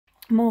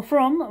More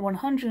from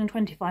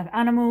 125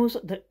 animals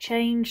that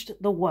changed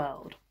the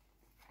world.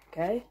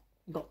 Okay,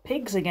 we've got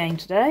pigs again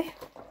today.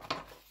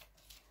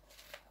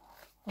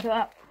 Look at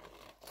that.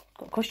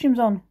 Got costumes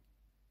on.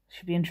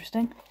 Should be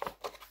interesting.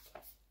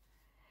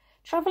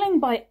 Travelling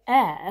by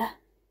air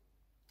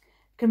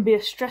can be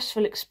a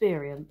stressful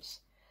experience,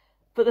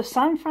 but the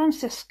San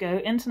Francisco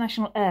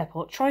International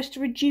Airport tries to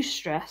reduce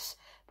stress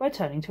by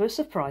turning to a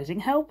surprising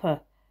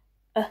helper.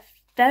 A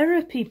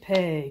therapy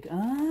pig.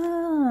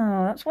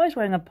 Ah, that's why he's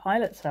wearing a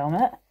pilot's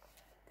helmet.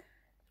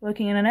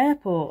 Working in an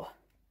airport.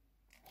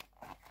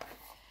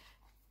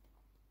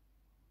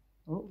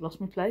 Oh,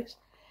 lost my place.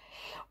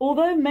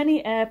 Although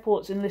many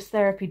airports enlist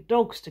therapy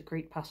dogs to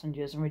greet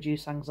passengers and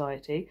reduce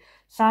anxiety,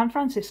 San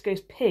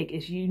Francisco's pig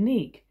is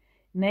unique.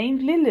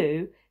 Named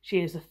Lilu,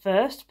 she is the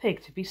first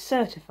pig to be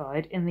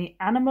certified in the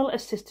Animal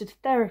Assisted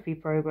Therapy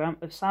Program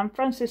of San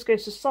Francisco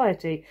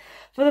Society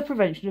for the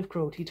Prevention of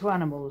Cruelty to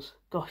Animals.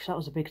 Gosh, that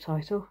was a big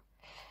title.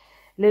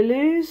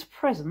 Lilu's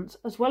presence,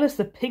 as well as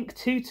the pink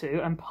tutu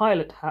and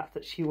pilot hat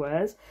that she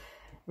wears,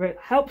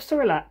 helps to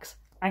relax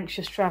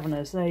anxious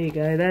travellers. There you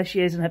go, there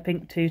she is in her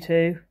pink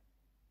tutu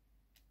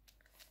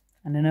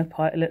and in her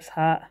pilot's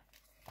hat,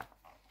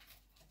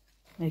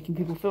 making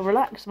people feel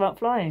relaxed about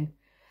flying.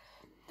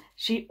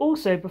 She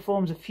also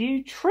performs a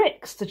few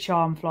tricks to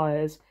charm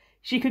flyers.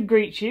 She could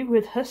greet you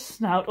with her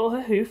snout or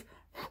her hoof.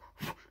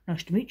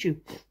 Nice to meet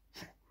you.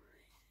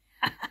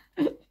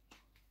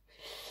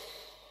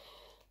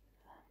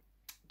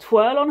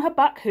 Twirl on her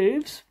back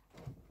hooves.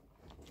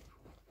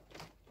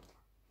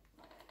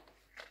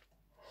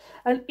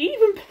 And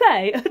even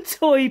play a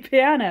toy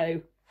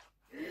piano.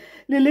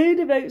 Lilu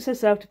devotes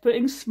herself to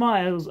putting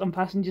smiles on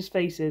passengers'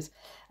 faces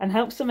and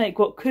helps to make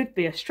what could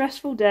be a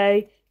stressful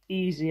day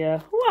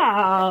easier.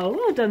 Wow,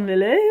 well done,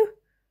 Lilu.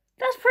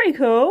 That's pretty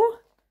cool.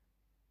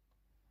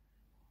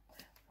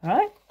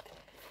 Alright.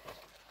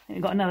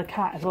 We've got another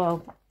cat as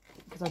well,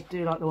 because I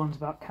do like the ones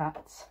about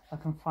cats. I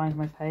can find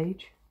my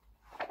page.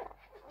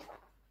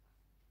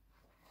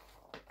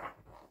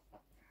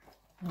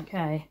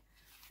 Okay,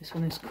 this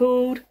one is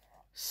called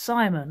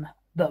Simon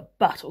the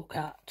Battle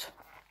Cat.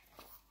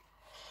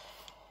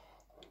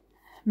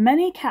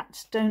 Many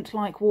cats don't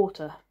like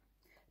water,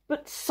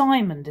 but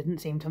Simon didn't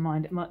seem to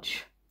mind it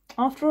much.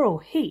 After all,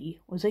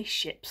 he was a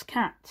ship's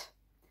cat.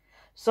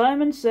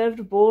 Simon served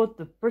aboard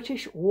the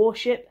British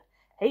warship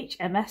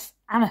HMS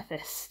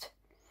Amethyst.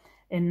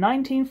 In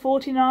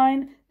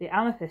 1949, the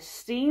Amethyst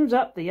steamed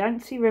up the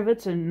Yangtze River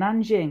to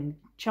Nanjing,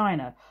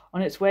 China,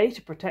 on its way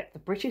to protect the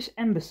British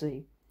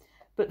Embassy.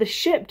 But the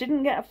ship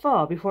didn't get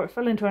far before it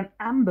fell into an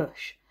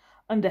ambush.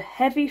 Under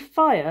heavy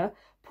fire,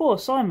 poor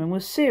Simon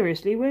was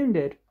seriously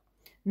wounded.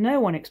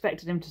 No one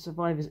expected him to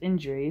survive his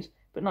injuries,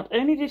 but not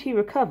only did he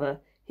recover,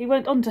 he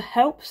went on to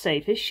help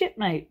save his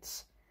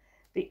shipmates.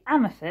 The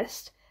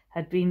Amethyst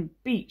had been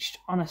beached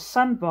on a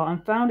sandbar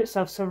and found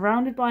itself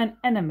surrounded by an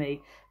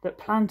enemy that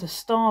planned to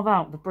starve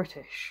out the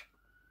British.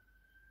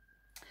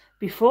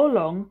 Before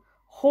long,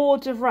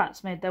 hordes of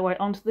rats made their way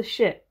onto the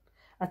ship,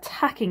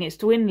 attacking its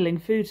dwindling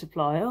food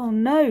supply. Oh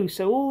no,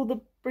 so all the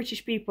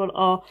British people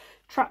are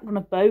trapped on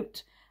a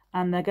boat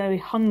and they're going to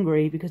be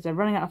hungry because they're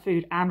running out of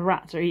food and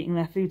rats are eating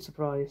their food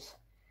supplies.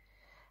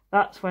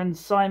 That's when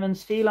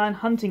Simon's feline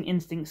hunting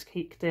instincts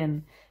kicked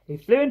in. He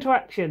flew into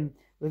action.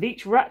 With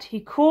each rat he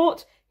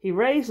caught, he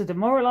raised the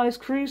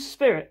demoralised crew's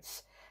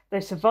spirits.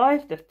 They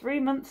survived the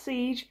 3-month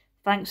siege,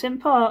 thanks in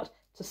part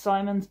to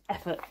Simon's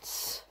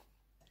efforts.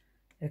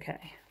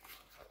 Okay.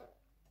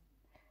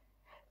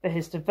 For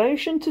his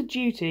devotion to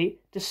duty,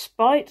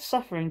 despite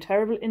suffering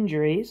terrible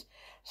injuries,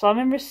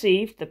 Simon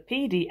received the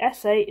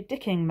PDSA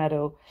Dicking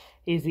Medal.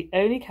 He is the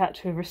only cat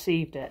to have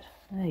received it.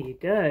 There you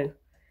go.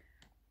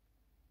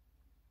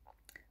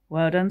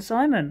 Well done,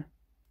 Simon.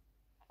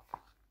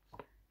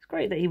 It's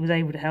great that he was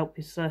able to help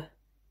his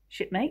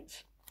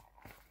shipmates.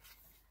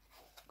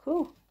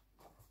 Cool.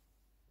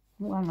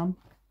 Oh, hang on.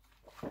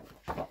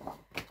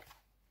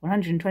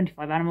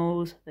 125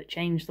 animals that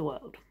changed the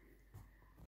world.